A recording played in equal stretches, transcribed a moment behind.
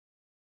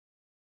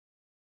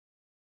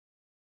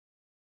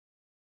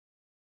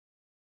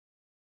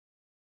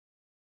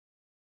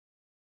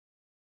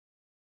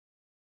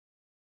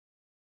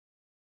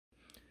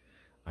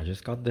I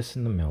just got this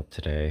in the mail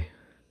today,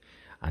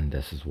 and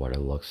this is what it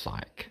looks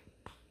like.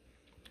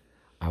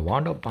 I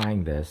wound up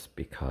buying this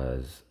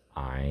because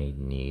I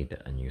need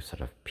a new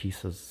set of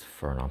pieces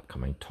for an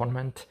upcoming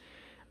tournament,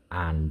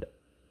 and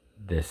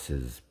this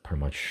is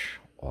pretty much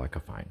all I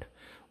could find.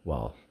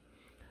 Well,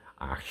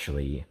 I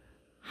actually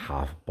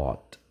have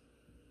bought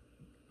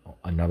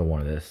another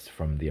one of this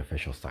from the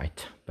official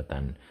site, but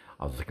then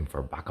I was looking for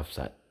a backup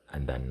set,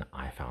 and then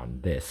I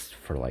found this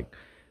for like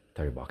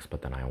 30 bucks,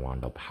 but then I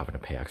wound up having to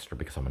pay extra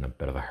because I'm in a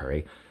bit of a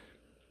hurry,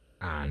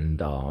 and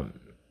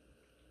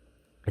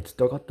it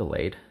still got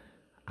delayed,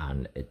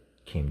 and it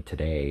came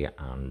today,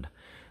 and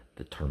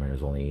the tournament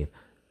is only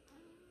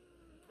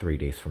 3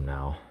 days from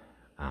now.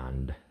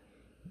 And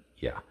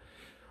yeah,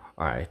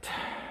 all right,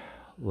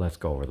 let's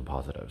go over the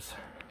positives.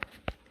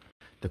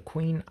 The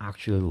queen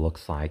actually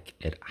looks like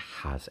it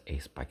has a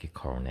spiky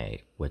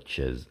coronet, which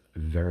is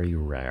very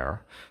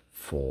rare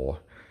for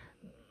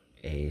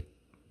a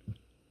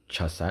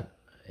chess set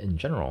in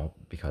general,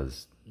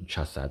 because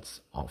chess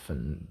sets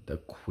often, the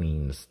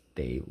queens,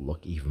 they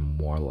look even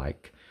more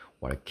like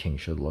what a king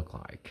should look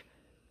like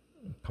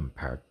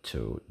compared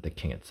to the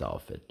king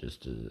itself. It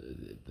just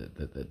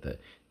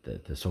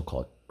the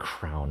so-called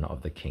crown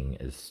of the king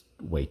is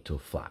way too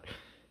flat,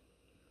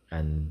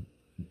 and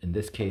in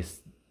this case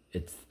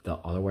it's the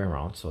other way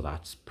around, so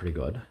that's pretty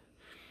good.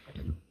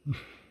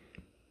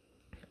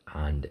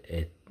 And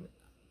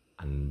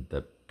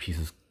the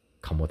pieces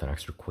come with an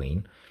extra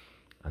queen,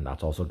 and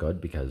that's also good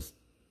because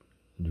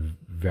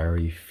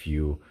very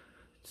few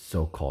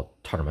so-called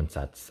tournament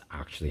sets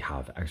actually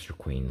have extra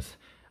queens.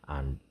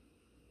 And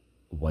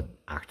what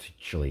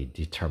actually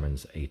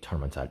determines a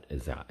tournament set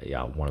is that,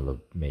 yeah, one of the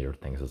major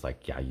things is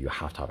like, yeah, you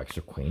have to have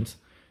extra queens.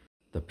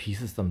 The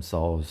pieces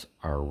themselves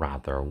are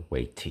rather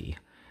weighty,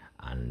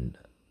 and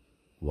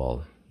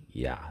well,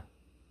 yeah,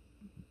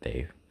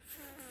 they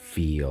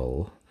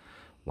feel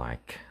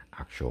like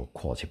actual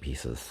quality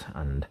pieces.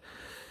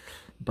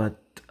 But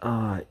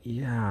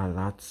yeah,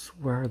 that's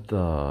where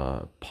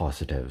the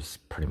positives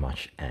pretty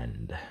much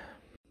end.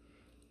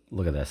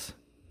 Look at this.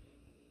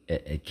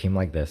 It came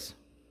like this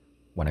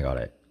when I got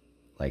it.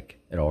 Like,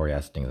 it already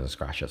has dings and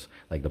scratches.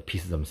 Like, the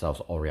pieces themselves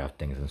already have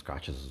dings and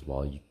scratches as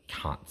well. You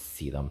can't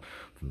see them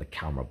from the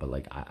camera, but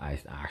like I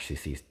actually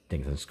see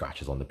dings and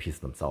scratches on the pieces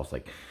themselves.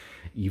 Like,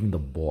 even the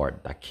board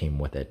that came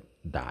with it,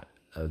 that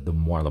the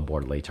more on the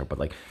board later, but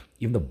like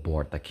even the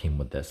board that came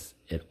with this,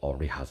 it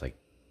already has like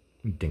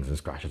dings and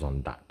scratches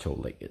on that too.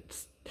 Like,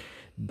 it's,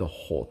 the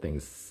whole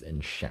thing's in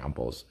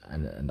shambles,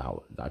 and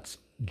that's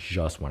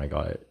just when I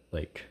got it.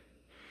 Like,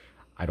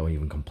 I don't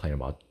even complain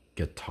about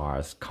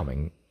guitars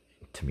coming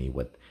to me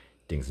with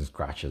dings and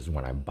scratches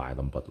when I buy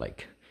them, but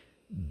like,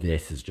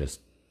 this is just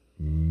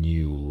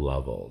new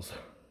levels.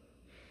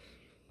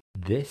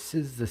 This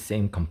is the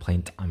same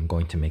complaint I'm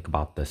going to make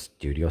about the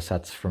studio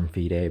sets from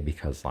FIDE,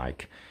 because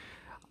like,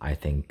 I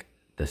think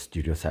the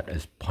studio set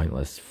is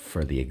pointless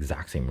for the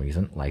exact same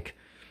reason. Like,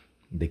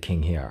 the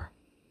king here,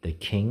 the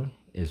king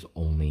is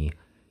only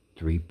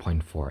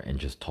 3.4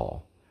 inches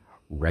tall.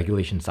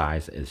 Regulation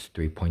size is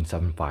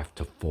 3.75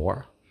 to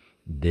 4.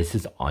 This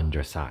is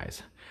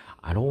undersize.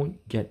 I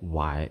don't get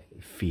why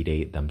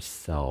FIDE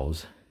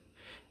themselves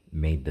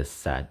made this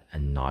set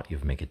and not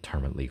even make it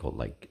tournament legal.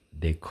 Like,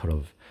 they could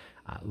have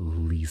at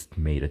least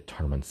made a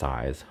tournament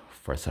size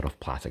for a set of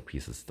plastic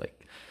pieces.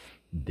 Like,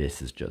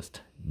 this is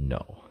just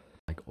no.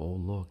 Like, oh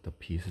look, the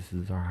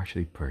pieces are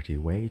actually pretty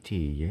weighty,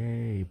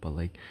 yay! But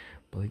like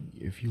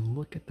if you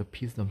look at the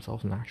pieces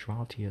themselves, in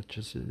actuality, it's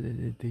just,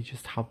 they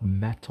just have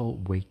metal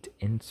weight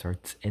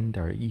inserts in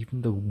there.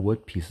 Even the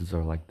wood pieces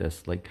are like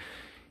this. Like,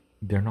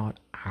 they're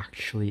not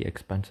actually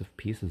expensive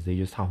pieces, they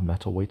just have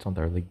metal weights on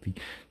there. Like,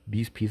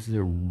 these pieces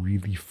are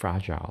really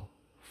fragile.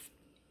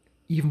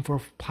 Even for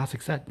a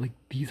plastic set, like,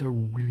 these are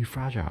really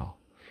fragile.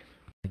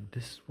 Like,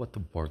 this is what the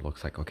board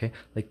looks like, okay?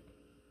 Like,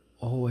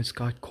 oh, it's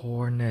got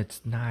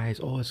coordinates, nice.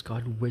 Oh, it's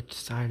got which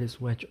side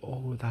is which.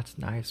 Oh, that's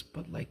nice.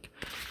 But like,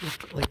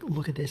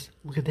 look at this.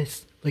 Look at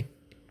this. Like,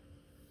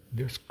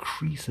 there's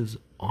creases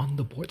on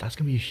the board. That's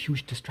gonna be a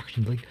huge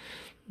distraction.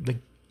 Like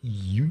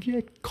you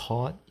get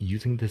caught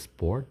using this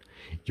board,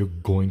 you're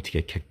going to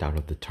get kicked out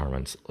of the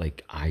tournaments.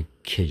 Like, I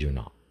kid you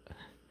not.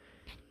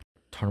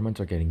 Tournaments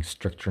are getting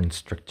stricter and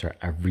stricter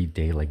every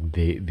day. Like,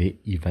 they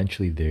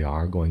eventually they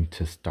are going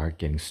to start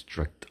getting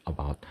strict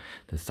about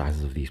the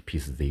sizes of these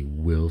pieces. They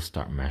will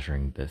start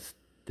measuring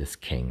this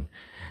king,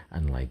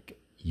 and like,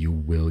 you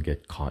will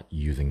get caught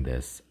using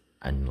this,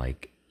 and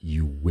like,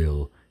 you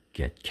will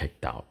get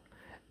kicked out.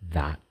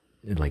 That,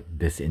 like,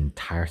 this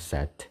entire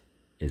set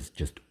is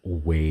just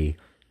way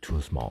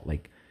too small.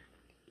 Like,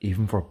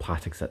 even for a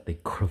plastic set, they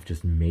could have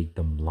just made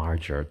them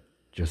larger,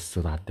 just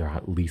so that they're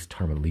at least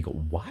tournament legal.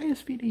 Why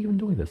is FIDE even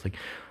doing this? Like,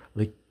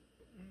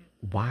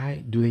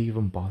 why do they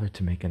even bother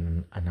to make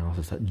an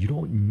analysis set? You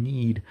don't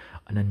need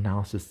an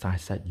analysis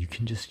size set. You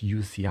can just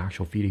use the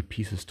actual FIDE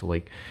pieces to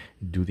like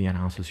do the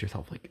analysis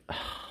yourself. Like,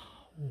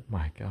 oh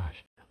my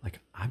gosh. Like,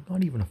 I'm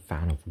not even a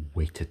fan of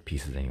weighted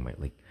pieces anyway.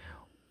 Like,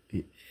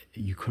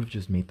 you could have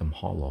just made them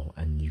hollow,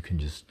 and you can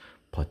just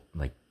put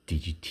like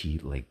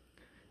DGT like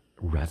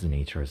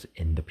resonators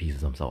in the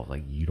pieces themselves.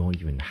 Like you don't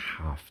even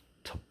have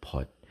to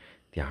put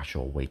the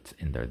actual weights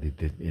in there.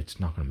 It's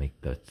not gonna make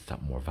the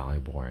set more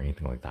valuable or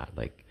anything like that.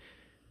 Like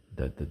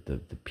the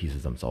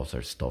pieces themselves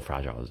are still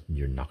fragile.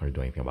 You're not gonna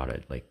do anything about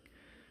it. Like,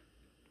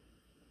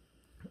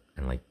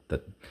 and like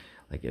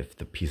if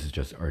the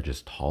pieces are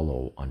just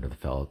hollow under the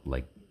felt,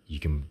 like you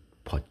can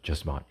put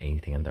just about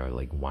anything in there.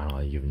 Like why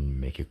not even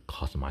make it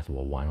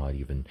customizable? Why not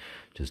even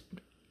just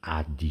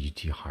add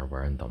DGT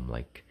hardware in them?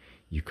 Like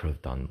you could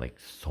have done like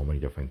so many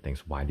different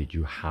things. Why did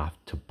you have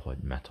to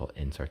put metal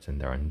inserts in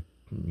there and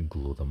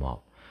glue them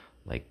up?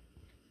 Like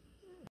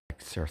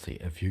seriously,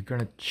 if you're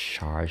gonna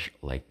charge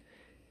like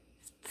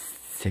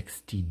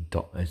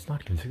 $60, it's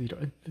not even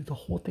 $60, the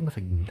whole thing is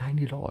like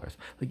 $90.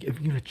 Like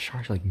if you're gonna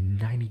charge like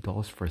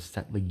 $90 for a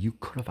set, like you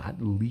could have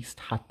at least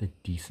had the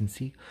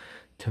decency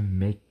to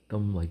make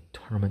them like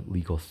tournament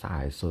legal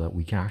size so that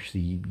we can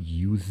actually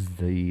use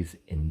these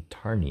in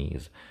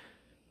tourneys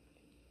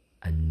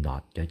and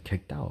not get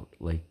kicked out.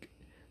 Like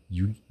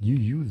you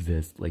use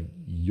this, like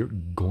you're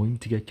going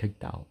to get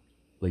kicked out.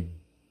 Like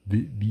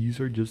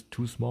these are just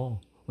too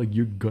small. Like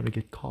you're gonna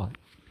get caught.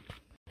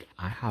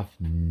 I have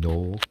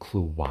no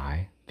clue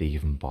why they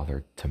even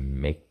bothered to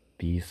make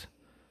these,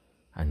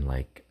 and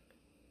like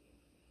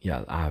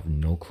yeah, I have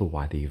no clue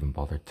why they even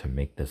bothered to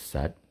make this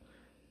set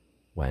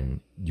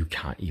when you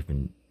can't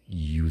even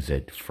use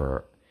it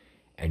for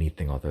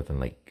anything other than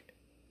like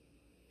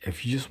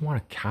if you just want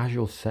a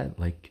casual set.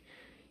 Like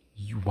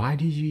why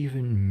did you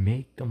even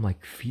make them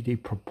like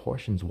FIDE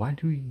proportions? Why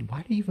do you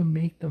even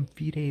make them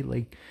FIDE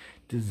like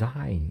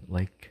design?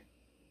 Like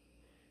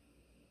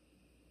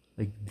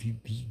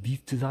these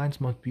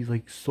designs must be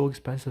like so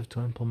expensive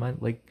to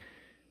implement. Like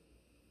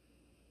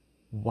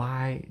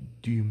why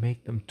do you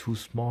make them too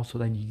small so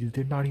that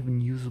they're not even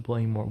usable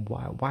anymore?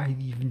 Why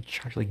do you even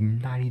charge like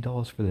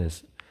 $90 for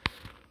this?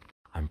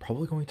 I'm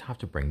probably going to have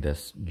to bring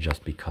this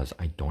just because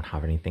I don't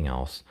have anything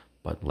else,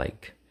 but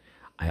like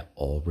I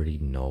already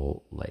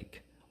know,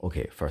 like,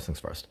 okay, first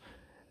things first,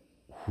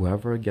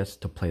 whoever gets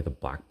to play the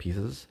black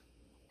pieces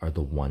are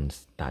the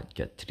ones that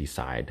get to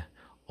decide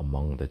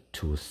among the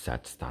two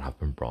sets that have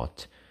been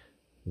brought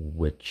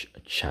which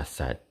chess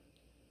set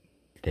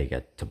they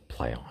get to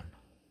play on.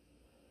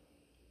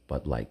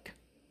 But like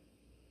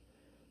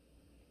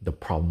the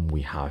problem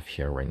we have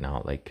here right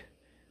now, like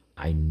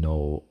I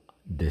know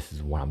this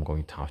is what I'm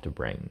going to have to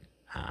bring,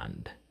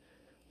 and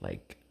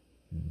like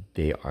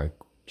they're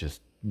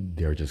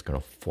just gonna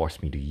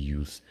force me to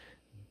use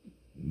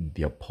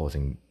the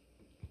opposing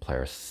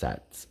player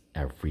sets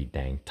every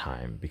dang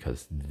time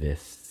because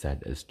this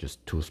set is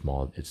just too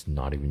small. It's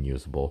not even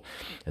usable.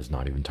 It's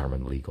not even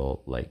tournament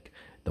legal. Like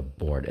the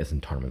board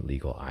isn't tournament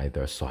legal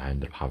either, so I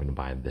ended up having to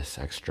buy this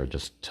extra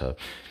just to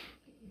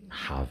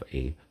have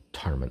a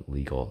tournament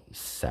legal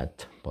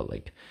set. But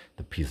like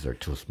the pieces are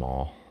too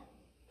small.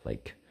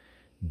 Like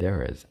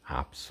there is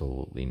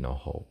absolutely no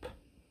hope.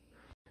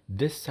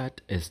 This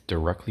set is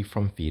directly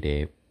from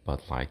FIDE,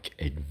 but like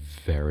it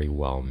very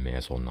well may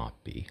as well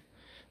not be.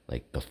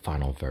 Like the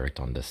final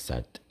verdict on this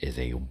set is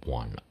a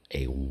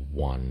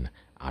 1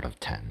 out of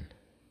 10.